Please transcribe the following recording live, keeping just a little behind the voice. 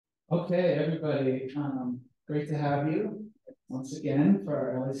Okay, everybody, great to have you once again for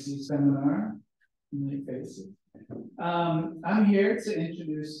our LSU seminar. New faces. I'm here to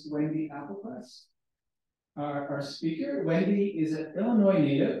introduce Wendy Applequist, our speaker. Wendy is an Illinois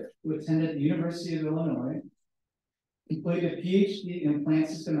native who attended the University of Illinois, completed a PhD in plant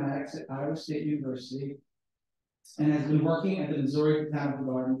systematics at Iowa State University, and has been working at the Missouri Botanical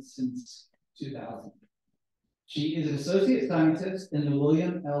Gardens since 2000. She is an associate scientist in the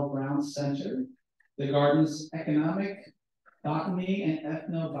William L. Brown Center, the garden's economic botany and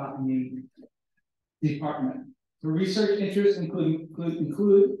ethnobotany department. Her research interests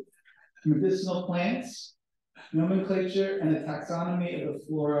include medicinal plants, nomenclature, and the taxonomy of the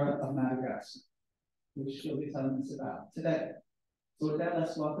flora of Madagascar, which she'll be telling us about today. So with that,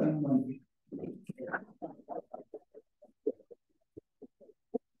 let's welcome Wendy.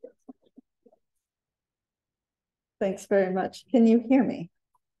 Thanks very much. Can you hear me?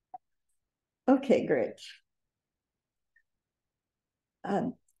 Okay, great.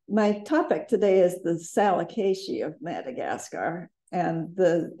 My topic today is the Salicaceae of Madagascar and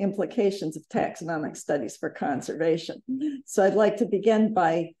the implications of taxonomic studies for conservation. So I'd like to begin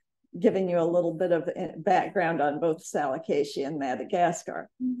by giving you a little bit of background on both Salicaceae and Madagascar.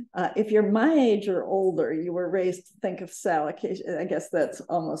 If you're my age or older, you were raised to think of Salicaceae, I guess that's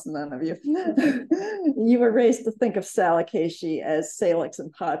almost none of you. You were raised to think of Salicaceae as Salix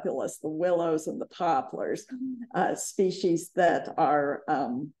and Populus, the willows and the poplars, species that are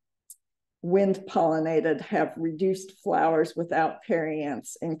wind pollinated, have reduced flowers without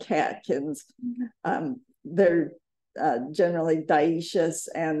perianths and catkins. They're generally dioecious,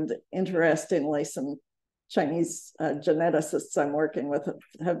 and interestingly, some Chinese geneticists I'm working with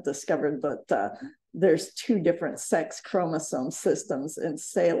have discovered that there's 2 different sex chromosome systems in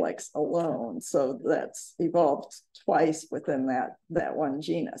Salix alone, so that's evolved twice within that one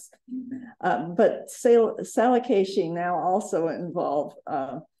genus. But Salicaceae now also involve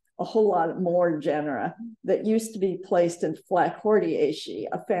a whole lot more genera that used to be placed in Flaccordiaceae,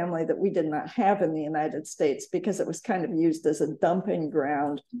 a family that we did not have in the United States because it was kind of used as a dumping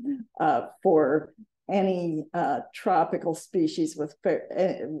ground for any tropical species with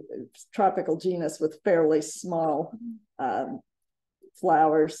tropical genus with fairly small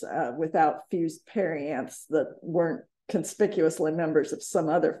flowers without fused perianths that weren't conspicuously members of some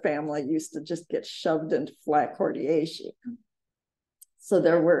other family, used to just get shoved into Flaccordiaceae. So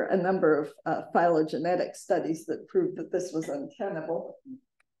there were a number of phylogenetic studies that proved that this was untenable.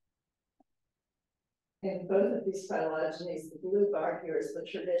 In both of these phylogenies, the blue bar here is the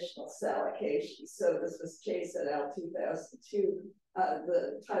traditional Salicaceae. So this was Chase et al. 2002.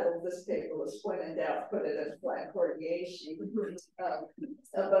 The title of this paper was When in Doubt, Put It in Flaccordiaceae.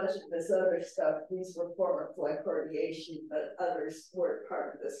 A bunch of this other stuff, these were former Flaccordiaceae, but others weren't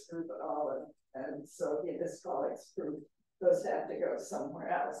part of this group at all. And so his colleagues proved those have to go somewhere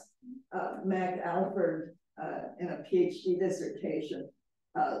else. Mac Alford, in a PhD dissertation,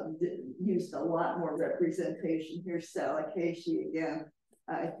 used a lot more representation. Here's Salicaceae again.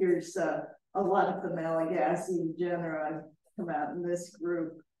 Here's a lot of the Malagasy genera come out in this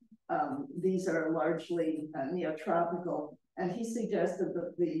group. These are largely neotropical, and he suggested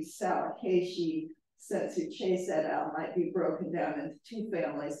that the Salicaceae, Setsu Chase et al. Might be broken down into 2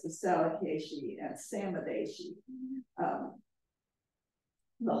 families, the Salicaceae and Samidaceae.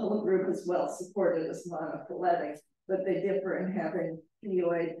 The whole group is well supported as monophyletic, but they differ in having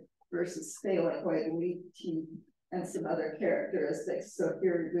pioid versus sphalicoid leaf teeth and some other characteristics. So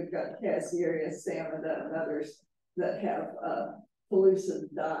here we've got Cassiorea, Samida, and others that have pellucid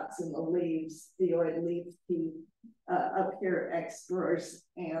dots in the leaves, thioid leaf teeth. Up here, explorers,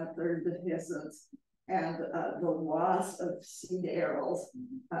 anther, dehiscence, and the loss of seed arils.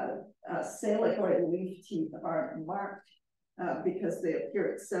 Salicoid leaf teeth aren't marked because they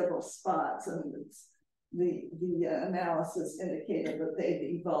appear at several spots, and the analysis indicated that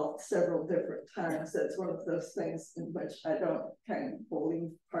they've evolved several different times. That's one of those things in which I don't kind of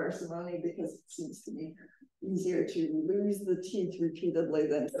believe parsimony, because it seems to me easier to lose the teeth repeatedly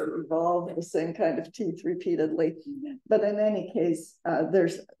than to evolve the same kind of teeth repeatedly. But in any case,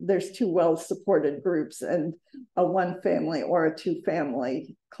 there's 2 well-supported groups, and a 1 family or a 2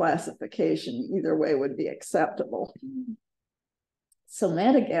 family classification, either way would be acceptable. So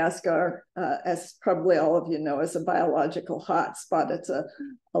Madagascar, as probably all of you know, is a biological hotspot. It's a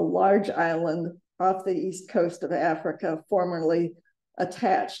large island off the east coast of Africa, formerly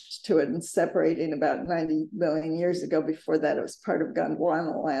attached to it and separating about 90 million years ago. Before that, it was part of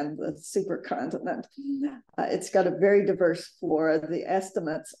Gondwanaland, the supercontinent. It's got a very diverse flora. The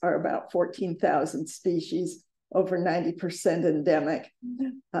estimates are about 14,000 species, over 90% endemic.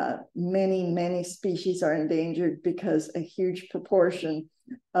 Many species are endangered because a huge proportion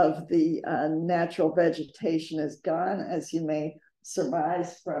of the natural vegetation is gone, as you may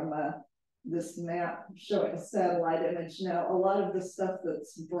surmise from this map showing a satellite image. Now, a lot of the stuff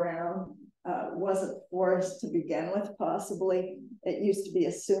that's brown wasn't forest to begin with, possibly. It used to be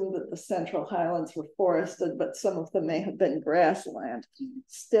assumed that the Central Highlands were forested, but some of them may have been grassland.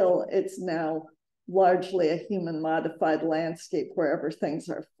 Still, it's now largely a human-modified landscape wherever things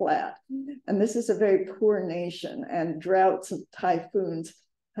are flat. And this is a very poor nation, and droughts and typhoons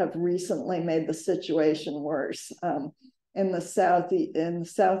have recently made the situation worse. In the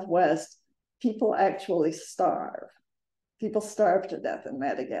Southwest, people actually starve. People starve to death in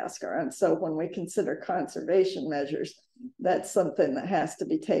Madagascar. And so when we consider conservation measures, that's something that has to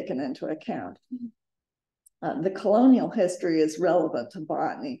be taken into account. The colonial history is relevant to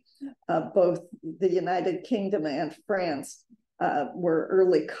botany. Both the United Kingdom and France were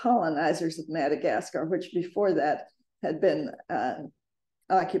early colonizers of Madagascar, which before that had been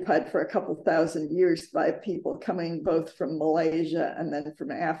occupied for a couple thousand years by people coming both from Malaysia and then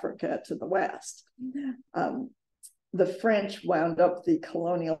from Africa to the west. The French wound up the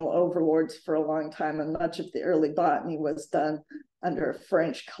colonial overlords for a long time, and much of the early botany was done under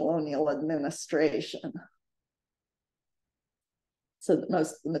French colonial administration. So that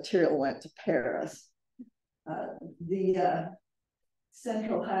most of the material went to Paris. The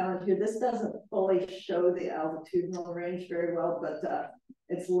Central Highland here, this doesn't fully show the altitudinal range very well, but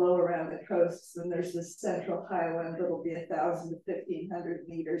it's low around the coasts, and there's this Central Highland that'll be 1,000 to 1,500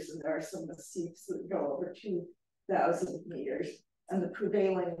 meters, and there are some massifs that go over 2,000 meters. And the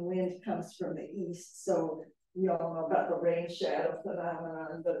prevailing wind comes from the east, so you all know about the rain shadow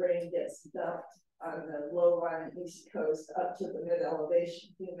phenomenon. The rain gets dumped on the low-lying east coast up to the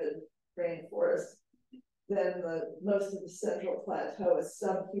mid-elevation humid rainforest. Then most of the central plateau is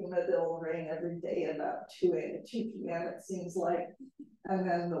subhumid. It'll rain every day about 2 p.m. it seems like. And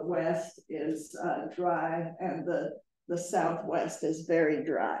then the west is dry, and the southwest is very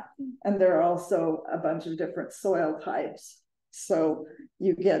dry. And there are also a bunch of different soil types. So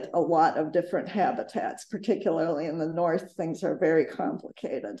you get a lot of different habitats, particularly in the north, things are very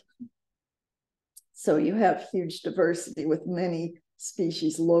complicated. So you have huge diversity with many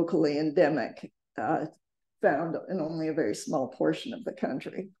species locally endemic, found in only a very small portion of the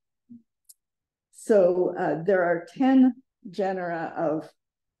country. So there are 10 genera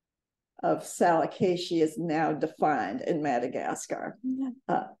of Salacaceae now defined in Madagascar.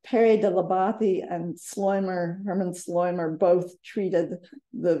 Perry de Labathe and Herman Sloimer both treated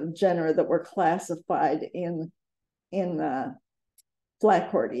the genera that were classified in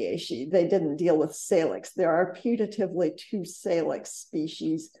Flacordiaceae. They didn't deal with salix. There are putatively 2 salix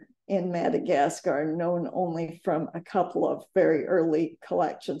species in Madagascar, known only from a couple of very early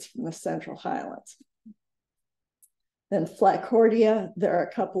collections from the Central Highlands. Then Flacordia, there are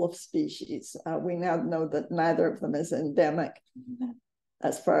a couple of species. We now know that neither of them is endemic,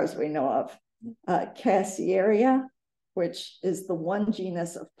 as far as we know of. Cassiaria, which is the one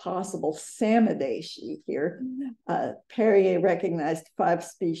genus of possible Samidaceae here. Perrier recognized 5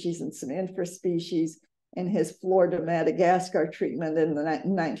 species and some infraspecies in his Flore de Madagascar treatment in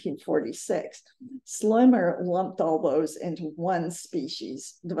 1946. Sloimer lumped all those into one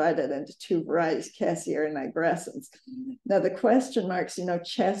species, divided into 2 varieties, Cassiaria nigrescens. Now the question marks, you know,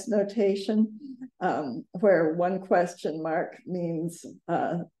 chess notation, where 1 question mark means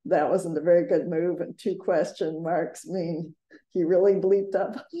that wasn't a very good move, and 2 question marks mean he really bleeped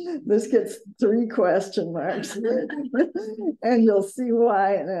up. This gets 3 question marks, and you'll see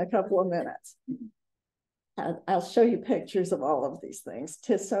why in a couple of minutes. I'll show you pictures of all of these things.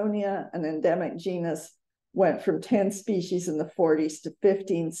 Tyssonia, an endemic genus, went from 10 species in the 40s to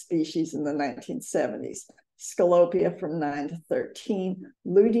 15 species in the 1970s. Scalopia from 9 to 13.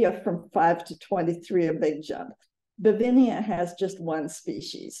 Ludia from 5 to 23, a big jump. Bivinia has just 1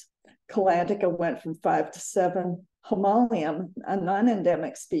 species. Calantica went from 5 to 7. Homalium, a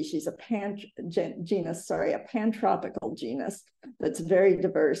non-endemic species, a pantropical genus that's very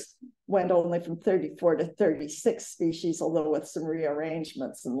diverse, went only from 34 to 36 species, although with some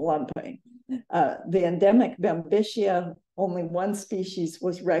rearrangements and lumping. The endemic Bambicia, only 1 species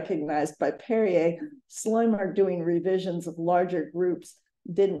was recognized by Perrier. Sloimer, doing revisions of larger groups,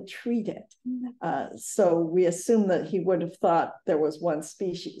 didn't treat it. So we assume that he would have thought there was 1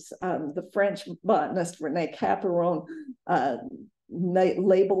 species. The French botanist René Caperon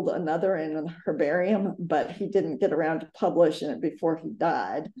labeled another in a herbarium, but he didn't get around to publishing it before he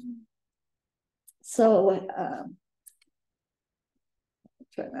died. So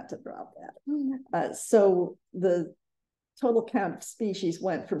try not to drop that. So the total count of species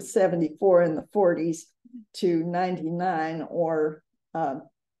went from 74 in the 40s to 99, or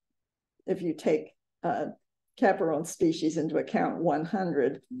if you take chaperone species into account,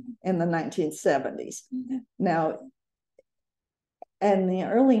 100 in the 1970s. Now, in the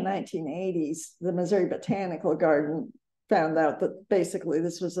early 1980s, the Missouri Botanical Garden found out that basically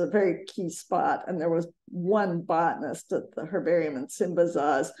this was a very key spot, and there was one botanist at the herbarium in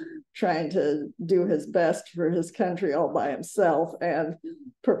Simbazaz trying to do his best for his country all by himself, and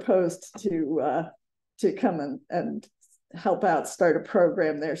proposed to come and help out, start a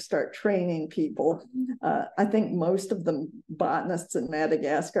program there, start training people. I think most of the botanists in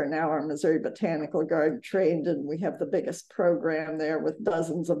Madagascar now are Missouri Botanical Garden trained, and we have the biggest program there with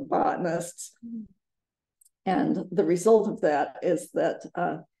dozens of botanists. And the result of that is that,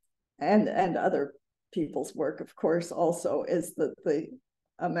 and other people's work, of course, also, is that the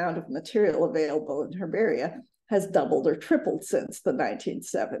amount of material available in herbaria has doubled or tripled since the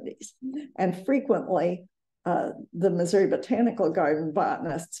 1970s. And frequently, the Missouri Botanical Garden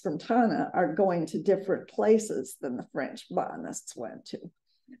botanists from Tana are going to different places than the French botanists went to.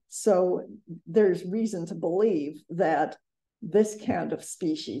 So there's reason to believe that this count of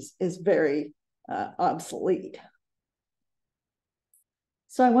species is very obsolete.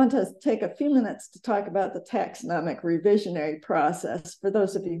 So I want to take a few minutes to talk about the taxonomic revisionary process for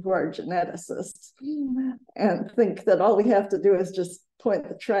those of you who are geneticists and think that all we have to do is just point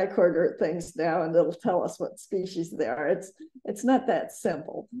the tricorder at things now and it'll tell us what species they are. It's not that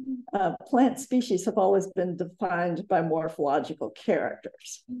simple. Plant species have always been defined by morphological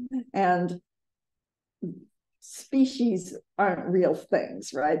characters, and species aren't real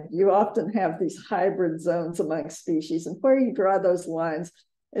things, right? You often have these hybrid zones among species, and where you draw those lines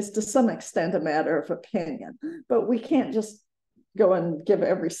is to some extent a matter of opinion. But we can't just go and give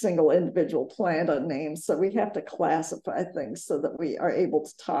every single individual plant a name, so we have to classify things so that we are able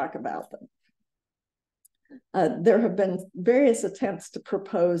to talk about them. There have been various attempts to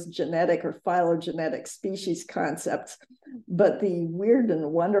propose genetic or phylogenetic species concepts, but the weird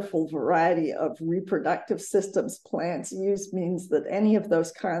and wonderful variety of reproductive systems plants use means that any of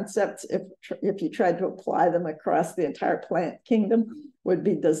those concepts, if you tried to apply them across the entire plant kingdom, would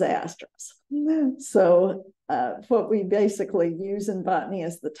be disastrous. So what we basically use in botany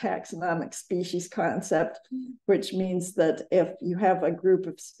is the taxonomic species concept, which means that if you have a group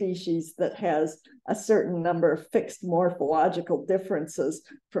of species that has a certain number of fixed morphological differences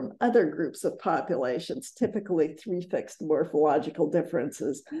from other groups of populations, typically 3 fixed morphological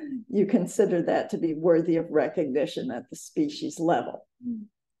differences, you consider that to be worthy of recognition at the species level.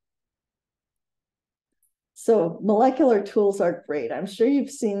 So molecular tools are great. I'm sure you've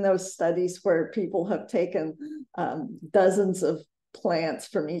seen those studies where people have taken dozens of plants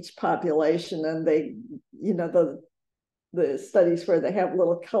from each population, and they, you know, the studies where they have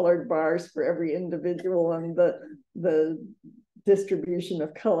little colored bars for every individual, and the distribution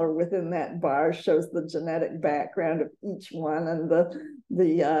of color within that bar shows the genetic background of each one, and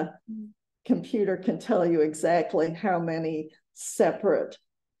the computer can tell you exactly how many separate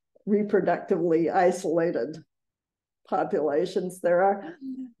reproductively isolated populations there are.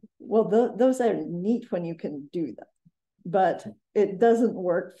 Well, those are neat when you can do them, but it doesn't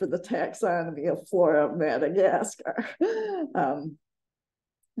work for the taxonomy of flora of Madagascar.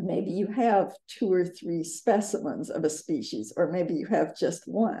 Maybe you have 2 or 3 specimens of a species, or maybe you have just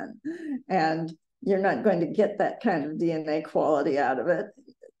one, and you're not going to get that kind of DNA quality out of it.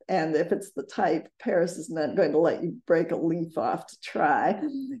 And if it's the type, Paris is not going to let you break a leaf off to try.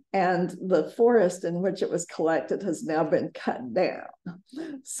 And the forest in which it was collected has now been cut down.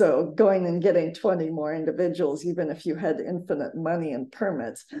 So going and getting 20 more individuals, even if you had infinite money and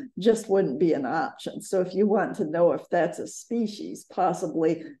permits, just wouldn't be an option. So if you want to know if that's a species,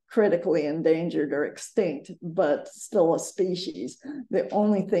 possibly critically endangered or extinct, but still a species, the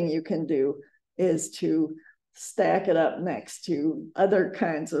only thing you can do is to stack it up next to other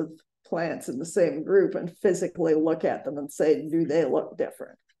kinds of plants in the same group and physically look at them and say, do they look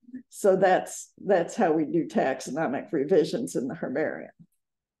different? So that's how we do taxonomic revisions in the herbarium.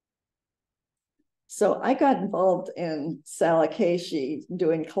 So I got involved in Salakashi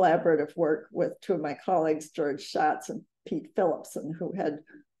doing collaborative work with 2 of my colleagues, George Schatz and Pete Phillipson, who had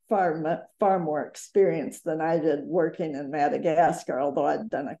far more experience than I did working in Madagascar, although I'd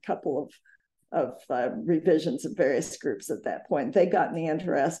done a couple of revisions of various groups at that point. They got me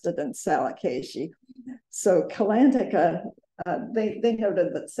interested in Salakashi. So Kalantica, they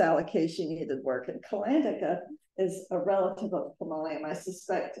noted that Salakashi needed work, and Kalantica is a relative of Himalayan. I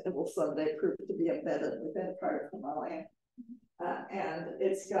suspect it will someday prove to be embedded within part of Himalayan. and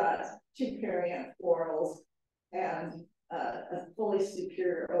it's got 2 perianth florals and a fully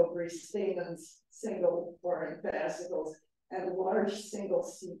superior ovary, stamens, single or in fascicles, and large single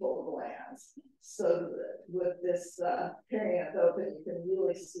sepal glands. So with this perianth open, you can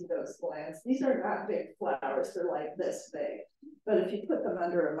really see those glands. These are not big flowers, they're like this big. But if you put them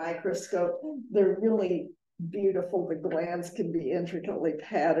under a microscope, they're really beautiful. The glands can be intricately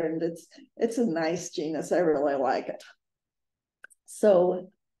patterned. It's a nice genus, I really like it. So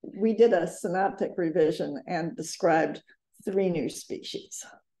we did a synoptic revision and described 3 new species.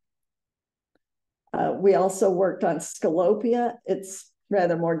 We also worked on Scalopia. It's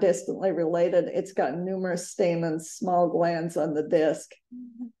rather more distantly related. It's got numerous stamens, small glands on the disc.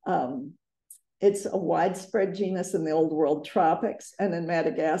 It's a widespread genus in the Old World tropics. And in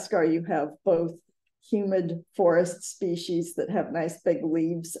Madagascar, you have both humid forest species that have nice big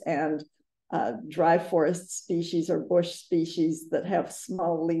leaves and dry forest species or bush species that have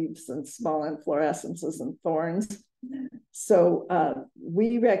small leaves and small inflorescences and thorns. So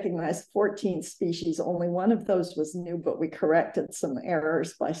we recognized 14 species. Only one of those was new, but we corrected some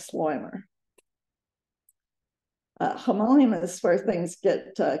errors by Sluymer. Homolium is where things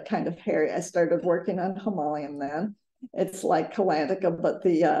get kind of hairy. I started working on Homolium then. It's like Calantica, but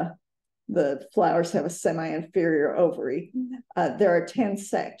the flowers have a semi-inferior ovary. There are 10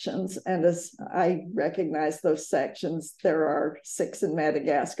 sections, and as I recognize those sections, there are 6 in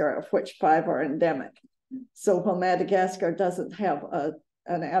Madagascar, of which 5 are endemic. So while Madagascar doesn't have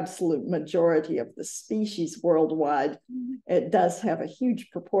an absolute majority of the species worldwide, it does have a huge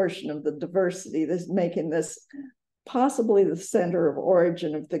proportion of the diversity that's making this possibly the center of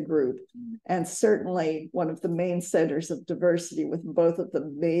origin of the group, and certainly one of the main centers of diversity with both of the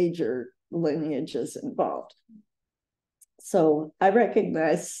major lineages involved. So I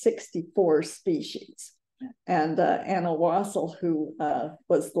recognize 64 species. And Anna Wassel, who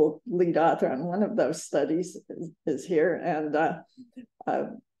was the lead author on one of those studies, is here. And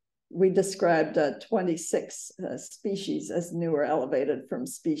we described 26 species as new or elevated from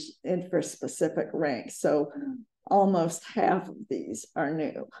species intraspecific rank. So almost half of these are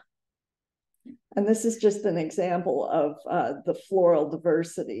new. And this is just an example of the floral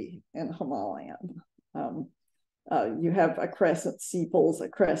diversity in Homolium. You have acrescent sepals,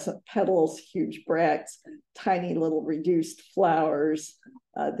 acrescent petals, huge bracts, tiny little reduced flowers,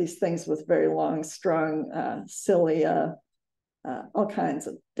 these things with very long, strong cilia, all kinds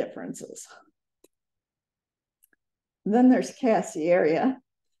of differences. Then there's Cassiaria,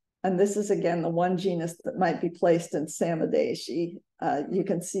 and this is again the one genus that might be placed in Samidaceae. You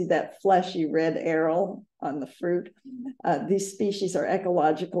can see that fleshy red arrow on the fruit. These species are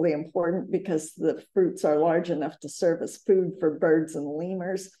ecologically important because the fruits are large enough to serve as food for birds and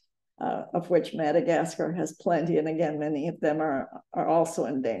lemurs, of which Madagascar has plenty. And again, many of them are also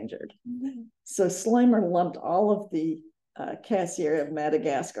endangered. So Sluymer lumped all of the Cassiaria of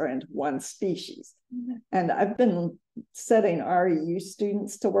Madagascar into one species. And I've been setting REU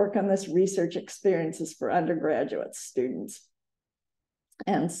students to work on this, research experiences for undergraduate students.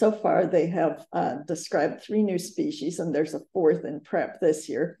 And so far they have described 3 new species, and there's a 4th in prep this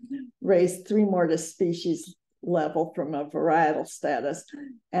year, raised 3 more to species level from a varietal status,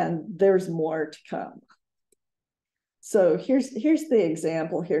 and there's more to come. So here's the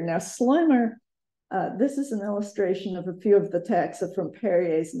example here. Now Sluymer, this is an illustration of a few of the taxa from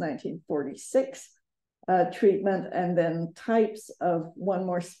Perrier's 1946 treatment, and then types of 1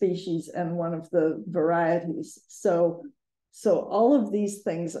 more species and 1 of the varieties. So all of these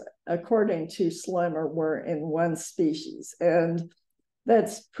things, according to Sluymer, were in 1 species, and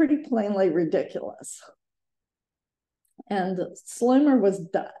that's pretty plainly ridiculous. And Sluymer was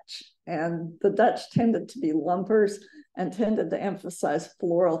Dutch, and the Dutch tended to be lumpers and tended to emphasize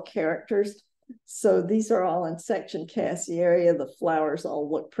floral characters. So these are all in section Cassiaria. The flowers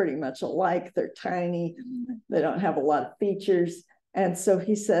all look pretty much alike. They're tiny. They don't have a lot of features. And so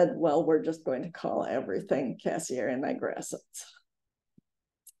he said, well, we're just going to call everything Cassiaria nigrescens.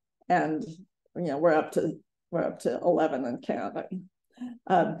 And we're up to 11 and counting.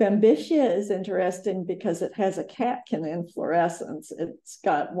 Bambicia is interesting because it has a catkin inflorescence. It's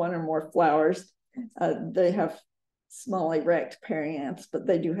got 1 or more flowers. They have small erect perianths, but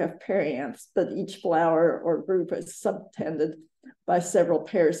they do have perianths, but each flower or group is subtended by several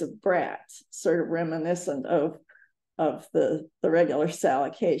pairs of bracts, sort of reminiscent of the regular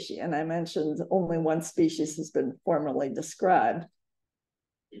Salicaceae. And I mentioned only 1 species has been formally described.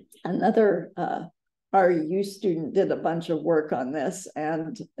 Another REU student did a bunch of work on this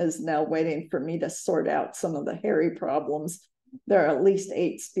and is now waiting for me to sort out some of the hairy problems. There are at least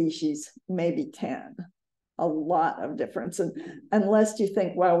 8 species, maybe 10. a lot of difference. And unless you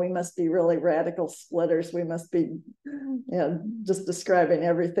think, wow, we must be really radical splitters, we must be, you know, just describing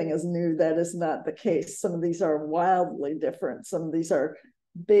everything as new, that is not the case. Some of these are wildly different. Some of these are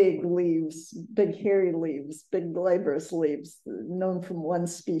big leaves, big hairy leaves, big glabrous leaves, known from one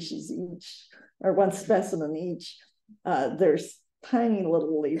species each, or one specimen each. There's tiny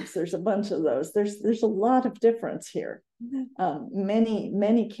little leaves. There's a bunch of those. There's a lot of difference here.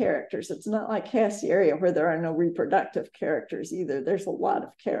 Many characters. It's not like Cassiaria where there are no reproductive characters either. There's a lot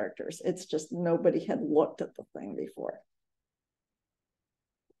of characters. It's just nobody had looked at the thing before.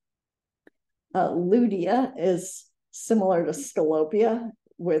 Lutea is similar to Scalopia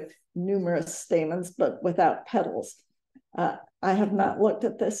with numerous stamens, but without petals. I have not looked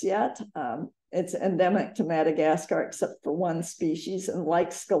at this yet. It's endemic to Madagascar, except for one species. And like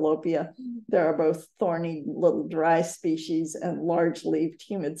Scalopia, there are both thorny little dry species and large-leaved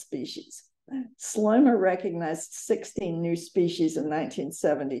humid species. Schleimer recognized 16 new species in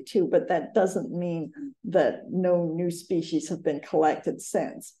 1972, but that doesn't mean that no new species have been collected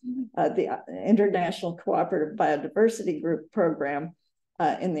since. The International Cooperative Biodiversity Group program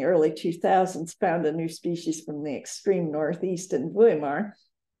in the early 2000s found a new species from the extreme northeast in Weimar,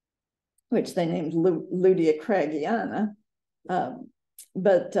 which they named Lutea craggiana,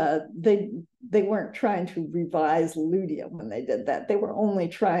 but they weren't trying to revise Lutea when they did that. They were only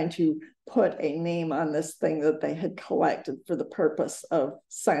trying to put a name on this thing that they had collected for the purpose of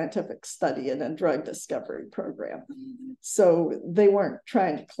scientific study in a drug discovery program. So they weren't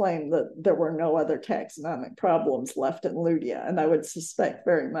trying to claim that there were no other taxonomic problems left in Lutea, and I would suspect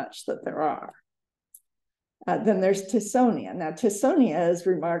very much that there are. Then there's Tyssonia. Now, Tyssonia is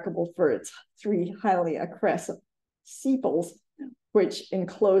remarkable for its 3 highly accrescent sepals, which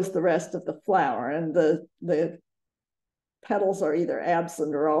enclose the rest of the flower, and the petals are either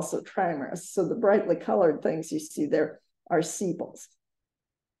absent or also trimerous. So the brightly colored things you see there are sepals.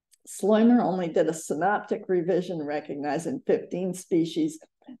 Schleimer only did a synoptic revision recognizing 15 species.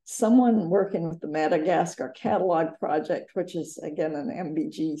 Someone working with the Madagascar Catalog Project, which is again an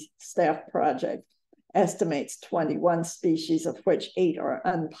MBG staff project, estimates 21 species, of which 8 are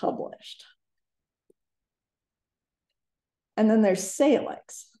unpublished. And then there's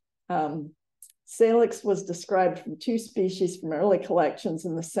Salix. Salix was described from 2 species from early collections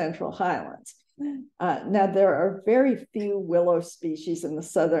in the Central Highlands. Now, there are very few willow species in the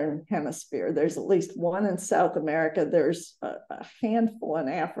Southern Hemisphere. There's at least 1 in South America. There's a handful in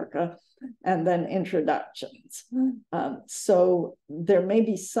Africa, and then introductions. So there may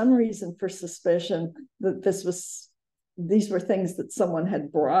be some reason for suspicion that these were things that someone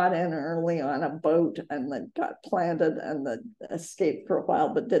had brought in early on a boat and that got planted and that escaped for a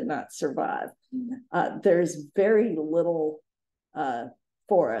while but did not survive. There's very little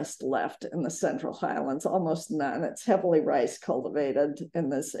forest left in the Central Highlands, almost none. It's heavily rice cultivated in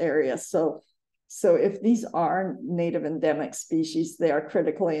this area. So if these are native endemic species, they are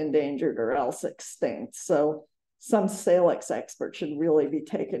critically endangered or else extinct. So some Salix experts should really be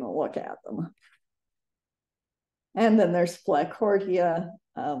taking a look at them. And then there's Flacordia,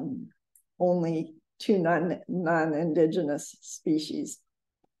 only 2 non-indigenous species.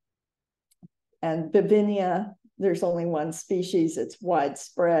 And Bibinia, there's only 1 species. It's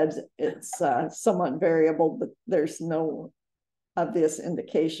widespread. It's somewhat variable, but there's no obvious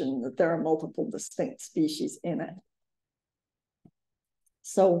indication that there are multiple distinct species in it.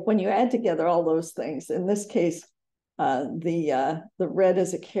 So when you add together all those things, in this case, the red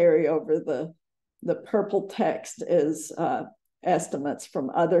is a carryover, the purple text is estimates from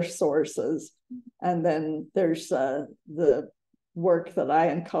other sources, and then there's the work that I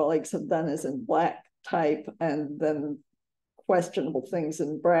and colleagues have done is in black type, and then questionable things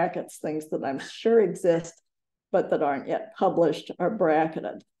in brackets, things that I'm sure exist but that aren't yet published are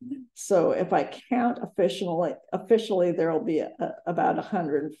bracketed. So if I count officially there will be about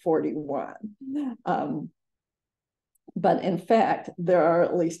 141. But in fact, there are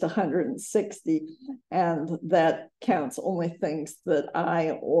at least 160, and that counts only things that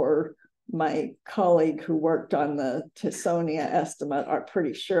I or my colleague who worked on the Tyssonia estimate are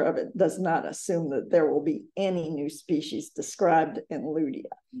pretty sure of. It does not assume that there will be any new species described in Lutea.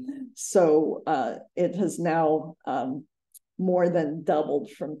 So it has now more than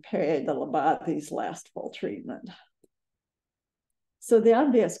doubled from Perrier de Labatte's last full treatment. So the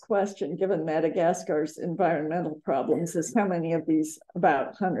obvious question, given Madagascar's environmental problems, is how many of these about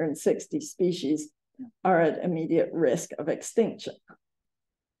 160 species are at immediate risk of extinction?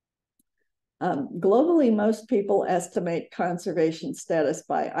 Globally, most people estimate conservation status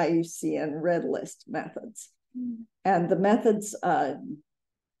by IUCN Red List methods. And the methods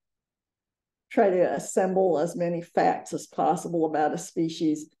try to assemble as many facts as possible about a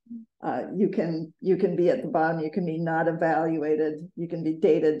species. You can be at the bottom, you can be not evaluated, you can be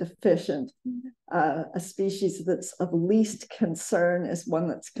data deficient. A species that's of least concern is one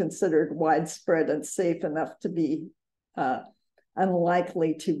that's considered widespread and safe enough to be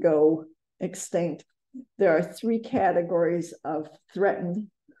unlikely to go extinct. There are 3 categories of threatened.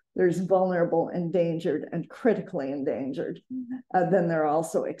 There's vulnerable, endangered, and critically endangered. Then there are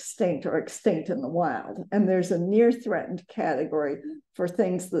also extinct or extinct in the wild. And there's a near threatened category for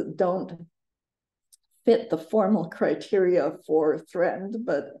things that don't fit the formal criteria for threatened,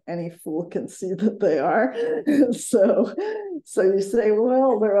 but any fool can see that they are. So you say,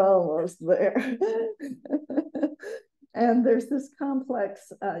 well, they're almost there. And there's this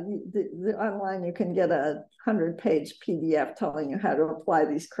complex, online you can get a 100-page PDF telling you how to apply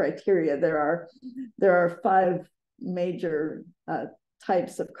these criteria. There are 5 major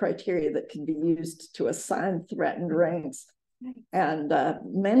types of criteria that can be used to assign threatened ranks. And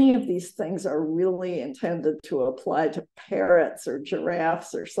many of these things are really intended to apply to parrots or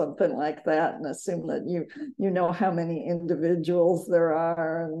giraffes or something like that, and assume that you know how many individuals there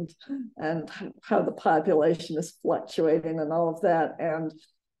are and how the population is fluctuating and all of that. And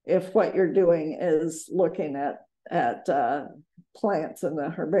if what you're doing is looking at plants in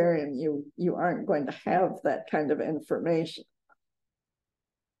the herbarium, you aren't going to have that kind of information.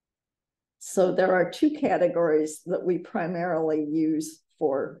 So there are 2 categories that we primarily use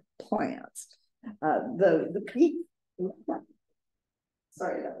for plants. The B,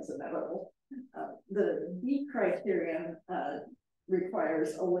 sorry, that was inevitable. The B criterion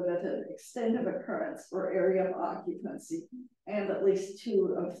requires a limited extent of occurrence or area of occupancy, and at least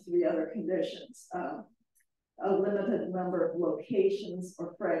 2 of 3 other conditions. A limited number of locations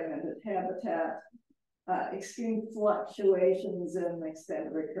or fragmented habitat, extreme fluctuations in the extent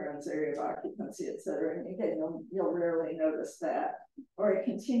of recurrence, area of occupancy, et cetera. And again, you'll rarely notice that. Or a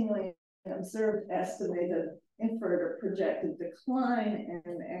continually observed, estimated, inferred, or projected decline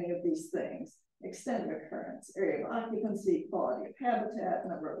in any of these things. Extent of occurrence, area of occupancy, quality of habitat,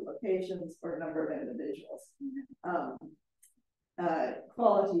 number of locations, or number of individuals.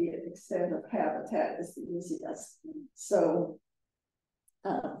 Quality extent of habitat is the easiest. So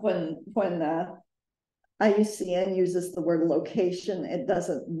when IUCN uses the word location, it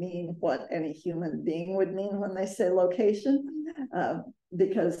doesn't mean what any human being would mean when they say location,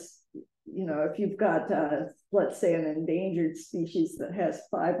 because, you know, if you've got, let's say, an endangered species that has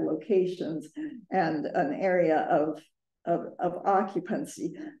 5 locations and an area of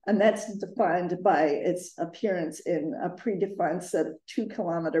occupancy, and that's defined by its appearance in a predefined set of 2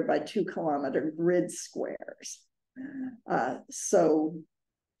 kilometer by 2 kilometer grid squares. So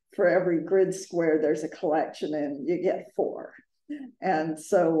for every grid square, there's a collection and you get 4. And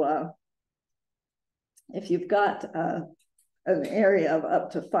so if you've got an area of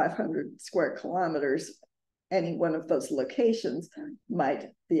up to 500 square kilometers, any one of those locations might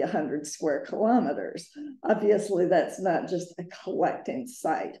be 100 square kilometers. Obviously, that's not just a collecting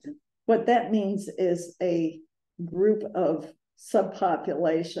site. What that means is a group of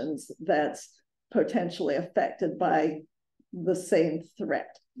subpopulations that's potentially affected by the same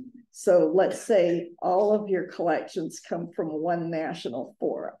threat. So let's say all of your collections come from one national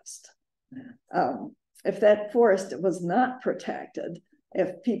forest. If that forest was not protected,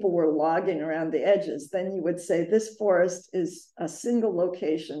 if people were logging around the edges, then you would say this forest is a single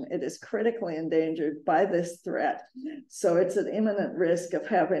location. It is critically endangered by this threat. So it's an imminent risk of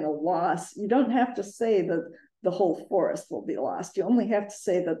having a loss. You don't have to say that the whole forest will be lost. You only have to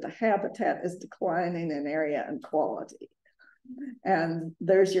say that the habitat is declining in area and quality. And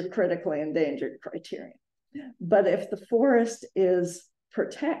there's your critically endangered criterion. But if the forest is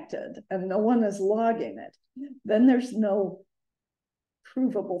protected and no one is logging it, then there's no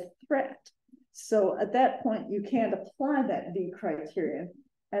provable threat. So at that point, you can't apply that D criterion.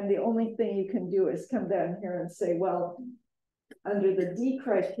 And the only thing you can do is come down here and say, well, under the D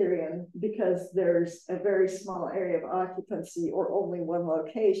criterion, because there's a very small area of occupancy or only one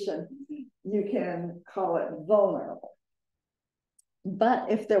location, you can call it vulnerable. But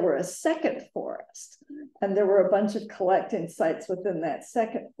if there were a second forest and there were a bunch of collecting sites within that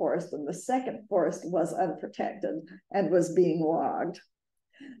second forest and the second forest was unprotected and was being logged,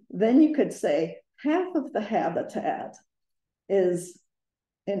 then you could say half of the habitat is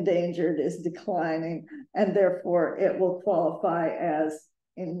endangered, is declining, and therefore it will qualify as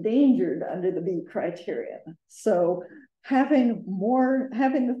endangered under the B criterion. So having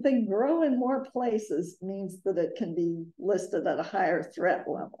the thing grow in more places means that it can be listed at a higher threat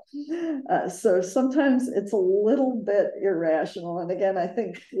level. So sometimes it's a little bit irrational. And again, I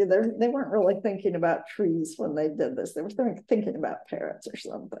think they weren't really thinking about trees when they did this. They were thinking about parrots or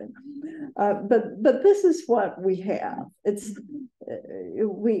something. But this is what we have.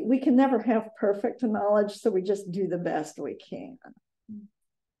 We can never have perfect knowledge, so we just do the best we can.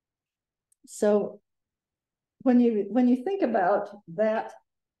 So when you think about that,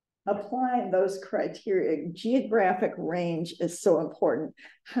 applying those criteria, geographic range is so important.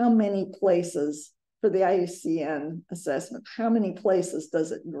 How many places for the IUCN assessment, how many places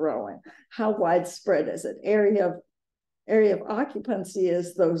does it grow in? How widespread is it? Area of occupancy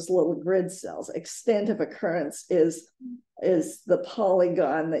is those little grid cells. Extent of occurrence is the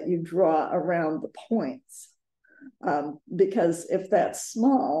polygon that you draw around the points. Because if that's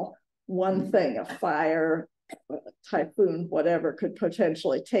small, one thing, a fire, typhoon, whatever, could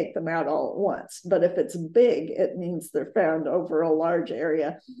potentially take them out all at once. But if it's big, it means they're found over a large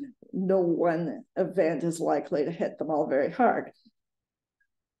area. No one event is likely to hit them all very hard.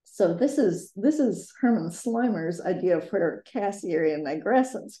 So this is Herman Slimer's idea of where Cassiaria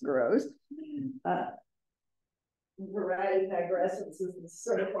nigrescens grows. Variety nigrescens is the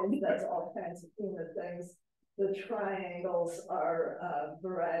circle, that's all kinds of human things. The triangles are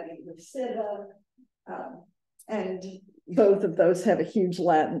variety lucida. And both of those have a huge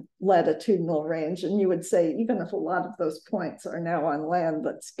latitudinal range. And you would say, even if a lot of those points are now on land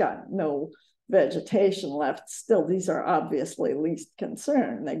that's got no vegetation left, still these are obviously least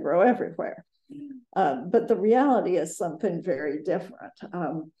concern. They grow everywhere. But the reality is something very different.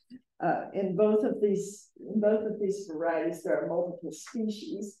 In both of these varieties, there are multiple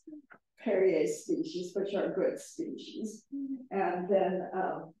species, Perrier species, which are good species. And then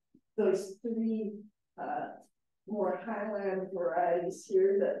those three more highland varieties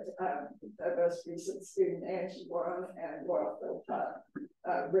here that the most recent student Angie Warren and Laura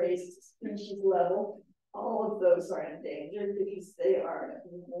Philpott raised to species level. All of those are endangered because they are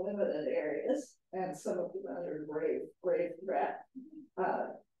in limited areas, and some of them under grave threat.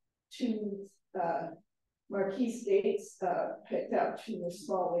 Two Marquis States picked out two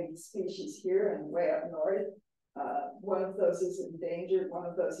small league species here and way up north. One of those is endangered, one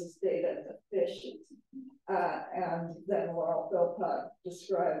of those is data deficient. And then Laurel Philpott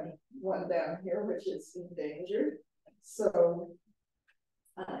described one down here, which is endangered. So,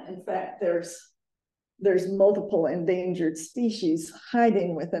 in fact, there's multiple endangered species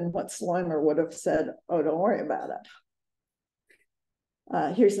hiding within what Slimer would have said, oh, don't worry about it.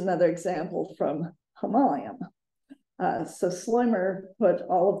 Here's another example from Himalayan. So Slimer put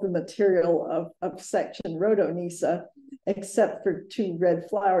all of the material of section Rhodonisa, except for two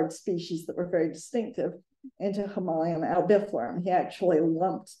red-flowered species that were very distinctive, into Himalayan albiflorum. He actually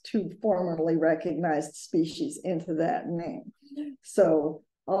lumped two formerly recognized species into that name. So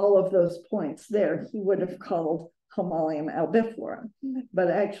all of those points there, he would have called Himalayan albiflorum.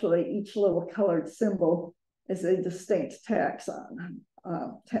 But actually, each little colored symbol is a distinct taxon.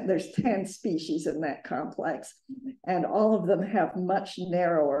 There's 10 species in that complex, and all of them have much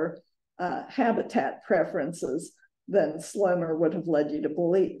narrower habitat preferences than Slimer would have led you to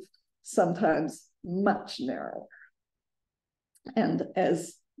believe, sometimes much narrower. And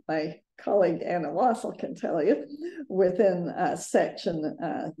as my colleague Anna Wassel can tell you, within section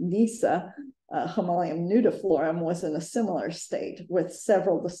Nisa, Himalayan nudiflorum was in a similar state with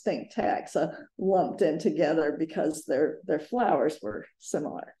several distinct taxa lumped in together because their flowers were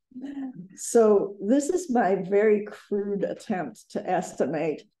similar. So this is my very crude attempt to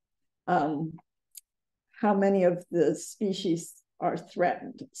estimate how many of the species are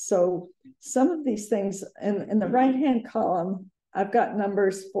threatened. So some of these things in the right-hand column, I've got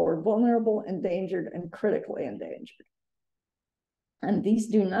numbers for vulnerable, endangered, and critically endangered. And these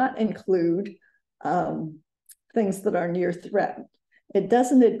do not include things that are near threatened. It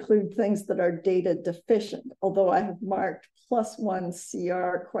doesn't include things that are data deficient, although I have marked +1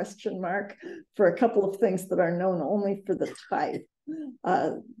 CR question mark for a couple of things that are known only for the type.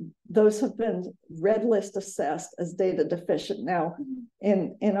 Those have been red list assessed as data deficient. Now,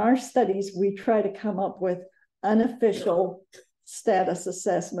 in our studies, we try to come up with unofficial status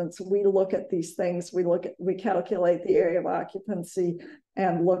assessments. We look at these things, we calculate the area of occupancy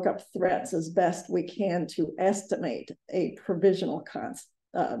and look up threats as best we can to estimate a provisional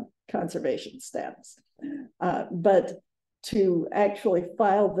conservation status. But to actually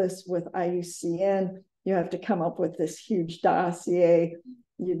file this with IUCN, you have to come up with this huge dossier.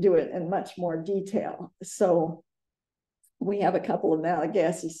 You do it in much more detail. So we have a couple of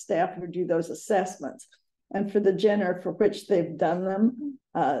Malagasy staff who do those assessments. And for the genera for which they've done them,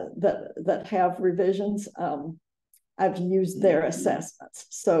 that have revisions, I've used their assessments.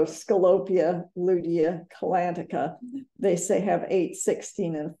 So Scalopia, Lutea, Calantica, they say have 8,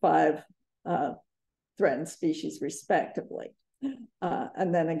 16, and 5 threatened species respectively.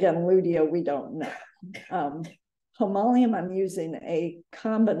 And then again, Lutea, we don't know. Homolium, I'm using a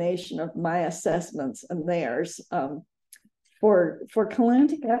combination of my assessments and theirs. For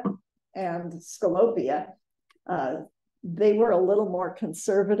Calantica and Scalopia, they were a little more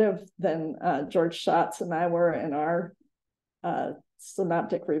conservative than George Schatz and I were in our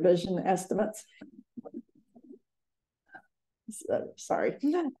synoptic revision estimates. Sorry.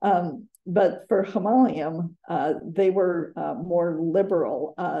 But for Homolium, they were more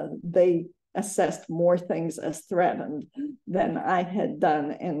liberal. They assessed more things as threatened than I had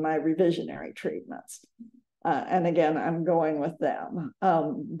done in my revisionary treatments. And again, I'm going with them.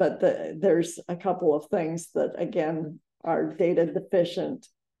 But there's a couple of things that, again, are data deficient,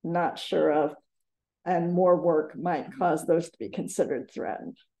 not sure of, and more work might cause those to be considered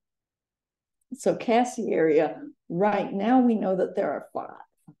threatened. So Cassiaria, right now we know that there are 5,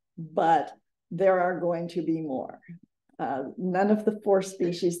 but there are going to be more. None of the 4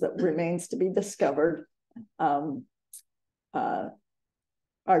 species that remains to be discovered are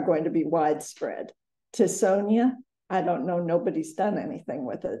going to be widespread. Titsonia, I don't know, nobody's done anything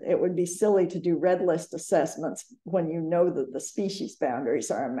with it. It would be silly to do red list assessments when you know that the species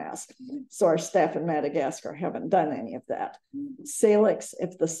boundaries are a mess. So our staff in Madagascar haven't done any of that. Salix,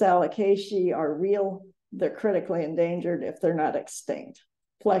 if the Salicaceae are real, they're critically endangered if they're not extinct.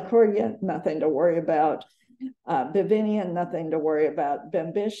 Flycordia, nothing to worry about. Bivinia, nothing to worry about.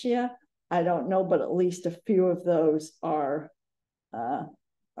 Bembicia, I don't know, but at least a few of those are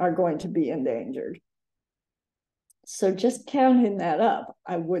going to be endangered. So just counting that up,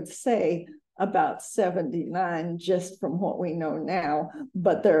 I would say about 79 just from what we know now,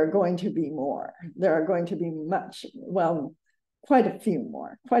 but there are going to be more. There are going to be quite a few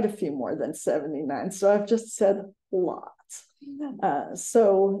more than 79. So I've just said lots.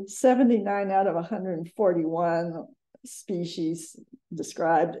 So 79 out of 141 species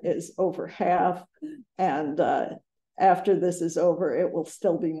described is over half. And after this is over, it will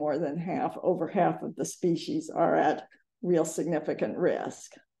still be more than half. Over half of the species are at real significant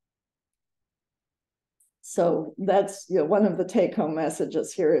risk. So that's one of the take-home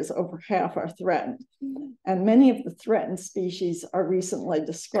messages here is over half are threatened. And many of the threatened species are recently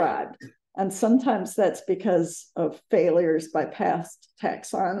described. And sometimes that's because of failures by past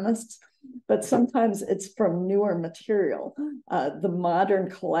taxonomists, but sometimes it's from newer material. The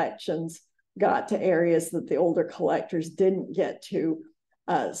modern collections got to areas that the older collectors didn't get to.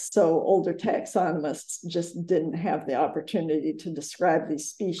 So older taxonomists just didn't have the opportunity to describe these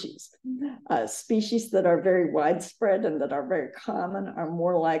species. Species that are very widespread and that are very common are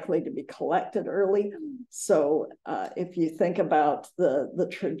more likely to be collected early. So if you think about the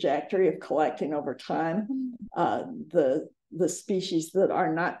trajectory of collecting over time, the species that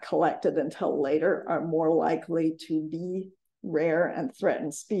are not collected until later are more likely to be rare and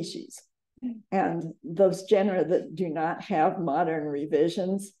threatened species. And those genera that do not have modern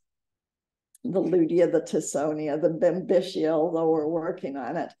revisions, the Lutea, the Titsonia, the Bembicia, although we're working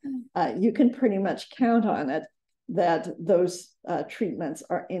on it, you can pretty much count on it that those treatments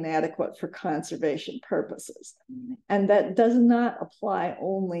are inadequate for conservation purposes. And that does not apply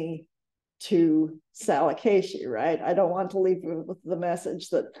only to Salicaceae, right? I don't want to leave you with the message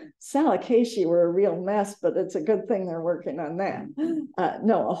that Salicaceae were a real mess, but it's a good thing they're working on that.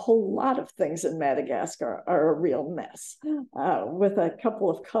 No, a whole lot of things in Madagascar are a real mess. With a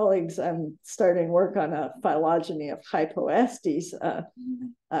couple of colleagues, I'm starting work on a phylogeny of Hypoestes,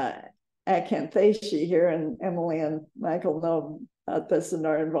 Acanthaceae here, and Emily and Michael know about this and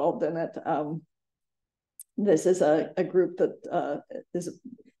are involved in it. This is a group that is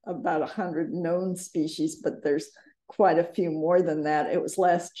about 100 known species, but there's quite a few more than that. It was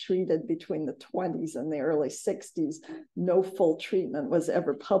last treated between the 20s and the early 60s. No full treatment was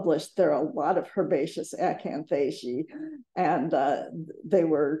ever published. There are a lot of herbaceous Acanthaceae, and they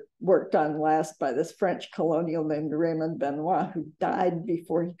were worked on last by this French colonial named Raymond Benoit, who died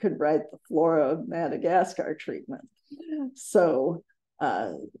before he could write the Flora of Madagascar treatment. So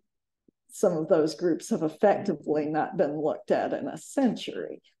some of those groups have effectively not been looked at in a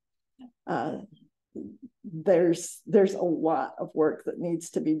century. There's a lot of work that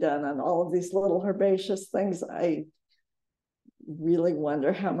needs to be done on all of these little herbaceous things. I really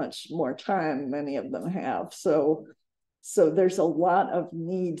wonder how much more time many of them have. So there's a lot of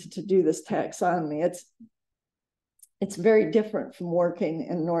need to do this taxonomy. it's very different from working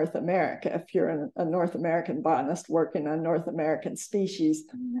in North America. If you're a North American botanist working on North American species,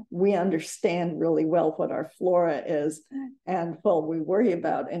 we understand really well what our flora is. And while we worry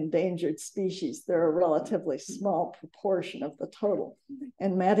about endangered species, they're a relatively small proportion of the total.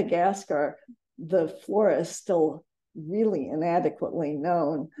 In Madagascar, the flora is still really inadequately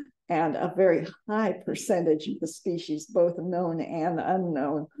known, and a very high percentage of the species, both known and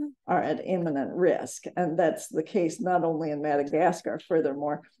unknown, are at imminent risk. And that's the case not only in Madagascar,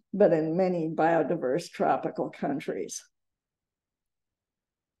 furthermore, but in many biodiverse tropical countries.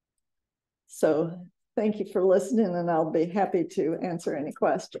 So thank you for listening, and I'll be happy to answer any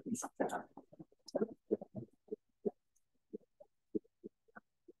questions.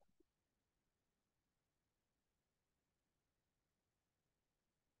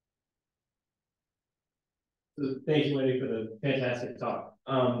 So thank you, Wendy, for the fantastic talk.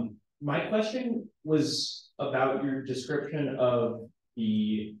 My question was about your description of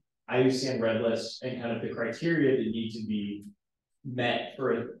the IUCN Red List and kind of the criteria that need to be met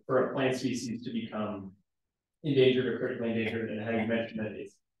for a plant species to become endangered or critically endangered, and how you mentioned that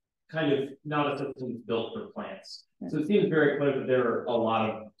it's kind of not a system built for plants. So it seems very clear that there are a lot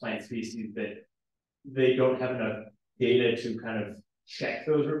of plant species that they don't have enough data to kind of check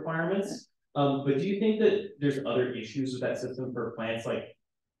those requirements. But do you think that there's other issues with that system for plants? Like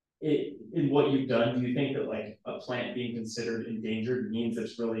in what you've done, do you think that like a plant being considered endangered means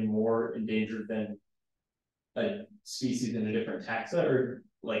it's really more endangered than a species in a different taxa, or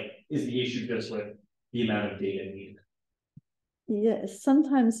like is the issue just with the amount of data needed? Yes,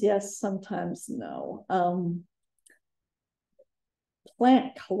 sometimes yes, sometimes no.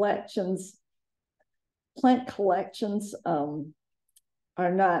 Plant collections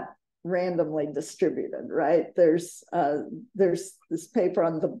are not randomly distributed, right? There's this paper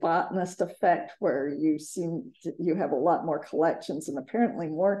on the botanist effect where you have a lot more collections and apparently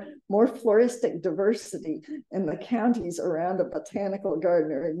more floristic diversity in the counties around a botanical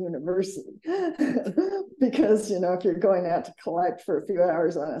garden or a university. Because if you're going out to collect for a few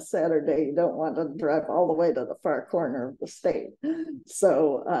hours on a Saturday, you don't want to drive all the way to the far corner of the state.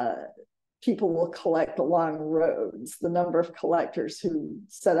 So people will collect along roads. The number of collectors who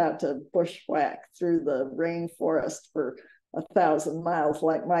set out to bushwhack through the rainforest for 1,000 miles,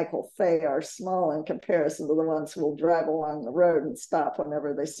 like Michael Fay, are small in comparison to the ones who will drive along the road and stop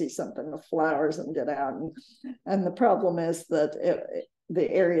whenever they see something with flowers and get out. And the problem is that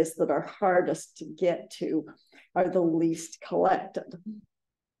the areas that are hardest to get to are the least collected.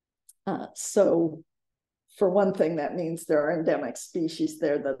 So for one thing, that means there are endemic species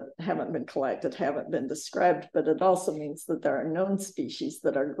there that haven't been collected, haven't been described, but it also means that there are known species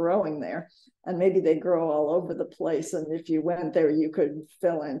that are growing there, and maybe they grow all over the place. And if you went there, you could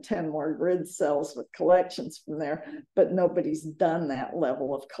fill in 10 more grid cells with collections from there, but nobody's done that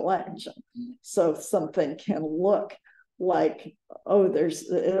level of collection. So something can look like, oh,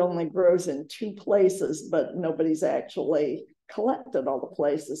 it only grows in 2 places, but nobody's actually collected all the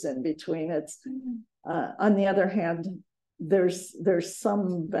places in between. On the other hand, there's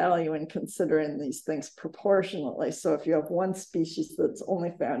some value in considering these things proportionately. So if you have one species that's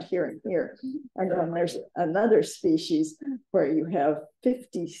only found here and here, and then there's another species where you have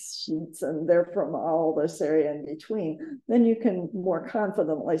 50 sheets and they're from all this area in between, then you can more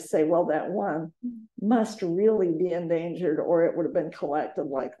confidently say, well, that one must really be endangered, or it would have been collected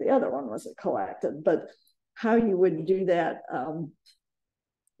like the other one wasn't collected. But how you would do that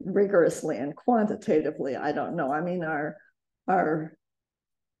rigorously and quantitatively, I don't know. I mean, our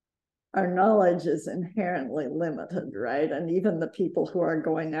knowledge is inherently limited, right? And even the people who are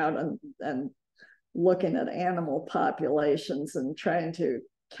going out and looking at animal populations and trying to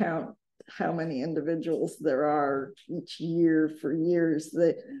count how many individuals there are each year for years,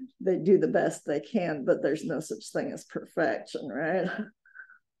 they do the best they can, but there's no such thing as perfection, right?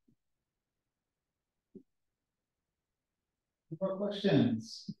 More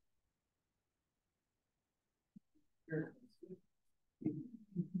questions?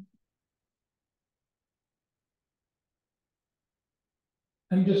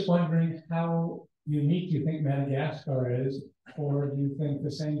 I'm just wondering how unique you think Madagascar is, or do you think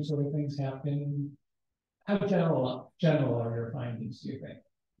the same sort of things happen? How general are your findings, do you think?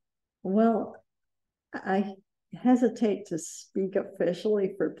 Well, I hesitate to speak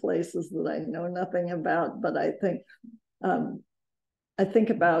officially for places that I know nothing about, but I think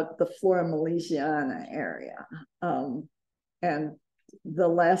about the Flora Milesiana area, and the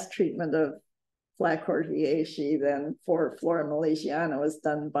last treatment of Flaccordiaceae then for Flora Milesiana was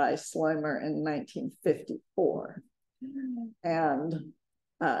done by Slimer in 1954, and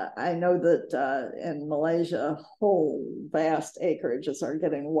I know that in Malaysia, whole vast acreages are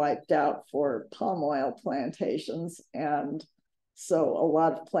getting wiped out for palm oil plantations. And so a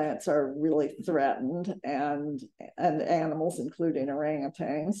lot of plants are really threatened, and animals, including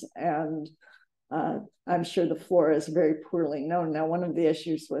orangutans. And I'm sure the flora is very poorly known. Now, one of the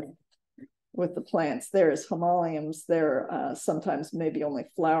issues with the plants there is Himalayians. They're sometimes maybe only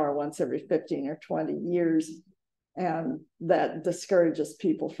flower once every 15 or 20 years. And that discourages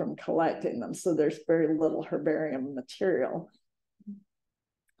people from collecting them. So there's very little herbarium material.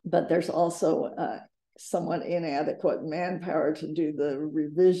 But there's also somewhat inadequate manpower to do the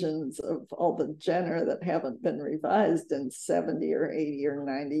revisions of all the genera that haven't been revised in 70 or 80 or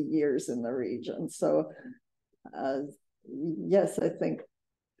 90 years in the region. So yes, I think,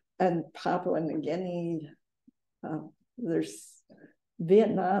 and Papua New Guinea, there's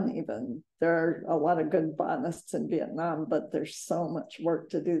Vietnam even. There are a lot of good botanists in Vietnam, but there's so much work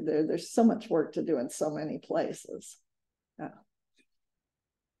to do there. There's so much work to do in so many places. Yeah.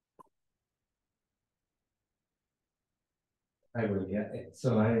 Hi, Wendy.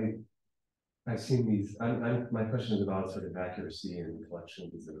 So I've seen these. My question is about sort of accuracy in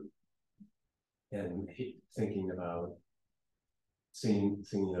collections and thinking about seeing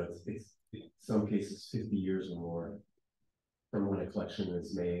it's in some cases 50 years or more from when a collection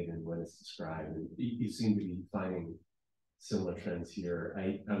is made and when it's described. And you seem to be finding similar trends here.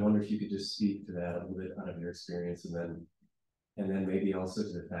 I wonder if you could just speak to that a little bit out of your experience, and then maybe also to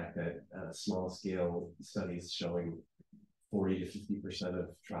the fact that small scale studies showing 40 to 50% of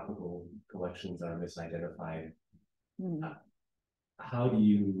tropical collections are misidentified. Mm. How do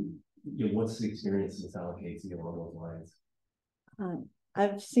you what's the experience in Salakatsi along those lines?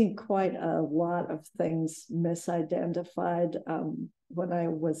 I've seen quite a lot of things misidentified. When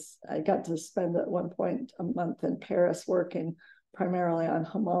I got to spend at one point a month in Paris working primarily on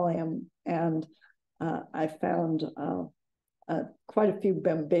Himalayan, and I found quite a few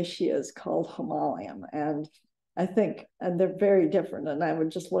Bembicias called Himalayan, and I think, and they're very different. And I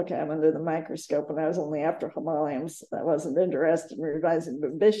would just look at them under the microscope, and I was only after Himalayans. I wasn't interested in revising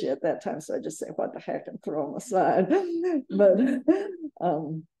Bembicia at that time, so I just say, what the heck, and throw them aside. But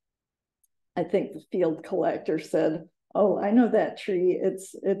I think the field collector said, oh, I know that tree.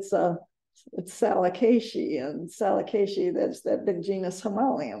 It's Salakashi, and Salakashi, that's that big genus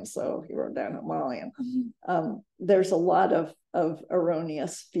Himalayan. So he wrote down Himalayan. There's a lot of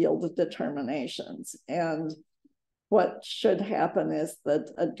erroneous field determinations, and what should happen is that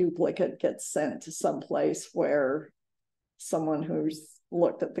a duplicate gets sent to some place where someone who's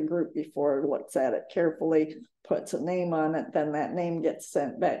looked at the group before looks at it carefully, puts a name on it, then that name gets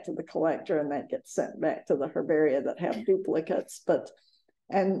sent back to the collector, and that gets sent back to the herbaria that have duplicates. But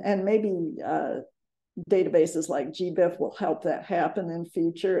and maybe databases like GBIF will help that happen in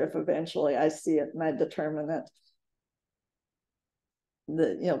future if eventually I see it and I determine it.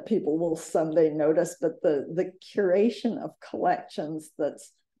 That people will someday notice, but the curation of collections that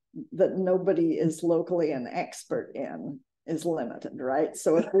nobody is locally an expert in is limited, right?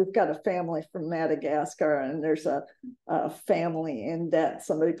 So if we've got a family from Madagascar and there's a family in debt,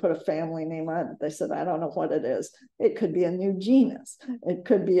 somebody put a family name on it, they said, I don't know what it is. It could be a new genus. It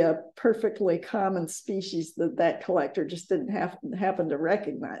could be a perfectly common species that collector just didn't happen to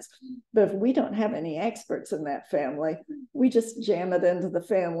recognize. But if we don't have any experts in that family, we just jam it into the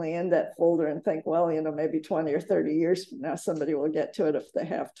family index folder and think, well, maybe 20 or 30 years from now, somebody will get to it if they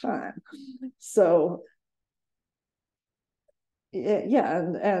have time. So yeah,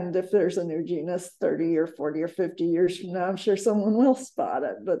 and if there's a new genus 30 or 40 or 50 years from now, I'm sure someone will spot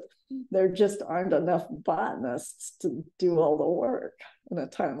it, but there just aren't enough botanists to do all the work in a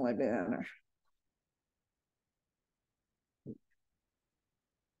timely manner.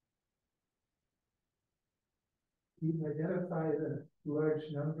 You've identified a large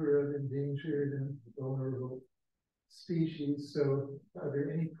number of endangered and vulnerable species, so are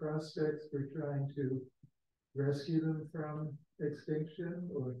there any prospects for trying to rescue them from extinction?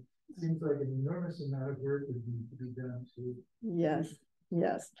 Or it seems like an enormous amount of work would need to be done to.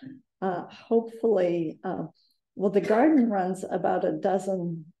 Yes. Hopefully, well, the garden runs about a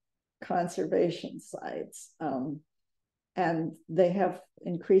dozen conservation sites, and they have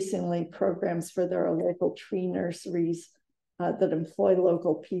increasingly programs for their local tree nurseries that employ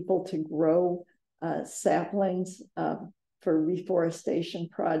local people to grow saplings for reforestation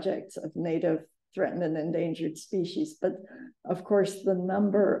projects of native, threatened, and endangered species. But of course, the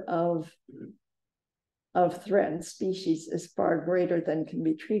number of threatened species is far greater than can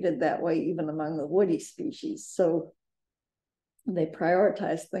be treated that way, even among the woody species. So They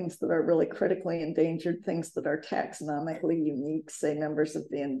prioritize things that are really critically endangered, things that are taxonomically unique, say members of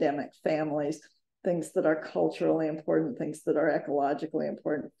the endemic families, things that are culturally important, things that are ecologically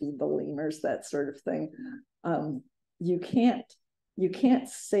important, feed the lemurs, that sort of thing. You can't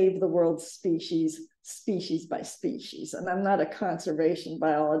save the world's species by species. And I'm not a conservation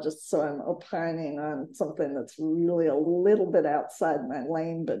biologist, so I'm opining on something that's really a little bit outside my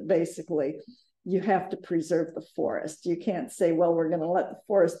lane, but basically you have to preserve the forest. You can't say, well, we're going to let the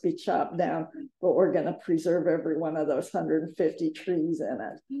forest be chopped down, but we're going to preserve every one of those 150 trees in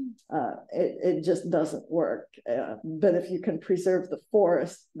it. It just doesn't work. But if you can preserve the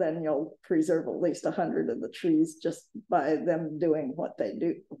forest, then you'll preserve at least 100 of the trees just by them doing what they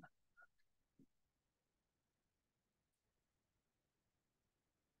do.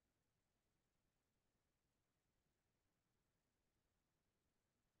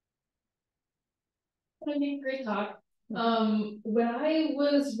 Great talk. When I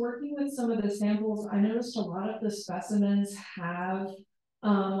was working with some of the samples, I noticed a lot of the specimens have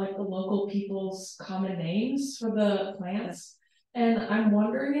like the local people's common names for the plants. And I'm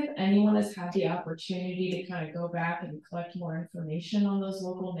wondering if anyone has had the opportunity to kind of go back and collect more information on those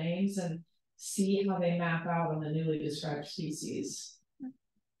local names and see how they map out on the newly described species.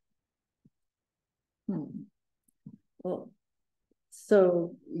 Well,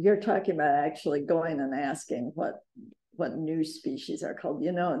 so you're talking about actually going and asking what new species are called.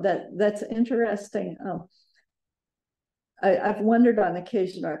 You know, that's interesting. I've wondered on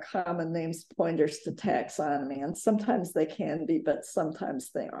occasion, are common names pointers to taxonomy, and sometimes they can be, but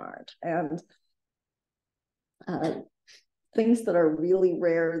sometimes they aren't. And things that are really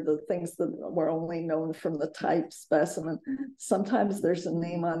rare, the things that were only known from the type specimen, sometimes there's a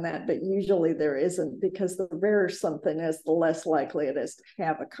name on that, but usually there isn't, because the rarer something is, the less likely it is to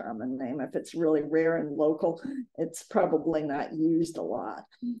have a common name. If it's really rare and local, it's probably not used a lot.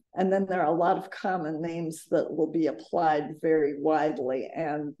 And then there are a lot of common names that will be applied very widely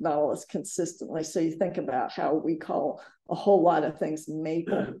and not always consistently. So you think about how we call a whole lot of things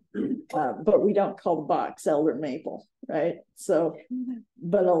maple, but we don't call the box elder maple, right? So,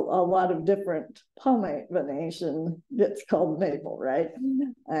 but a lot of different pollination gets called maple, right?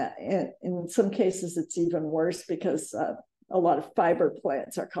 And in some cases, it's even worse because a lot of fiber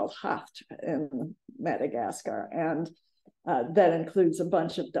plants are called haft in Madagascar, and that includes a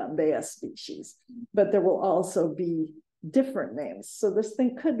bunch of Dombea species. But there will also be different names. So this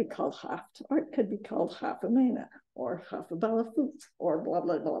thing could be called haft, or it could be called hafamena, or hafabellafut, or blah,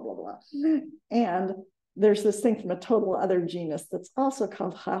 blah, blah, blah, blah. And there's this thing from a total other genus that's also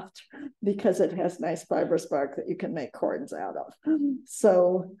called haft because it has nice fibrous bark that you can make cords out of.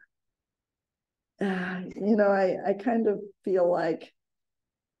 So, you know, I kind of feel like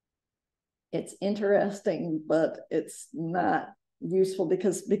it's interesting, but it's not useful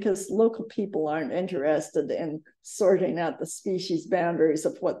because local people aren't interested in sorting out the species boundaries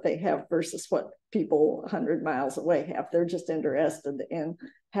of what they have versus what people 100 miles away have. They're just interested in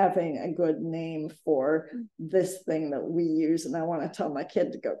having a good name for this thing that we use, and I want to tell my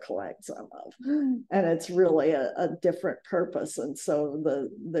kid to go collect some of. And it's really a different purpose, and so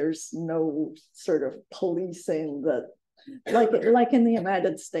there's no sort of policing that, like in the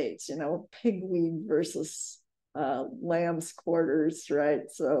United States, you know, pigweed versus lamb's quarters, right?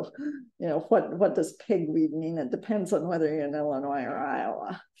 So, you know, what does pigweed mean? It depends on whether you're in Illinois or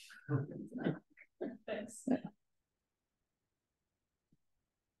Iowa. Thanks.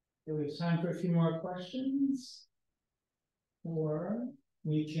 Do we have time for a few more questions? Or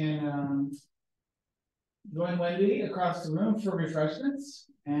we can join Wendy across the room for refreshments.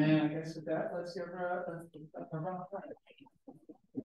 And I guess with that, let's give her a round of applause.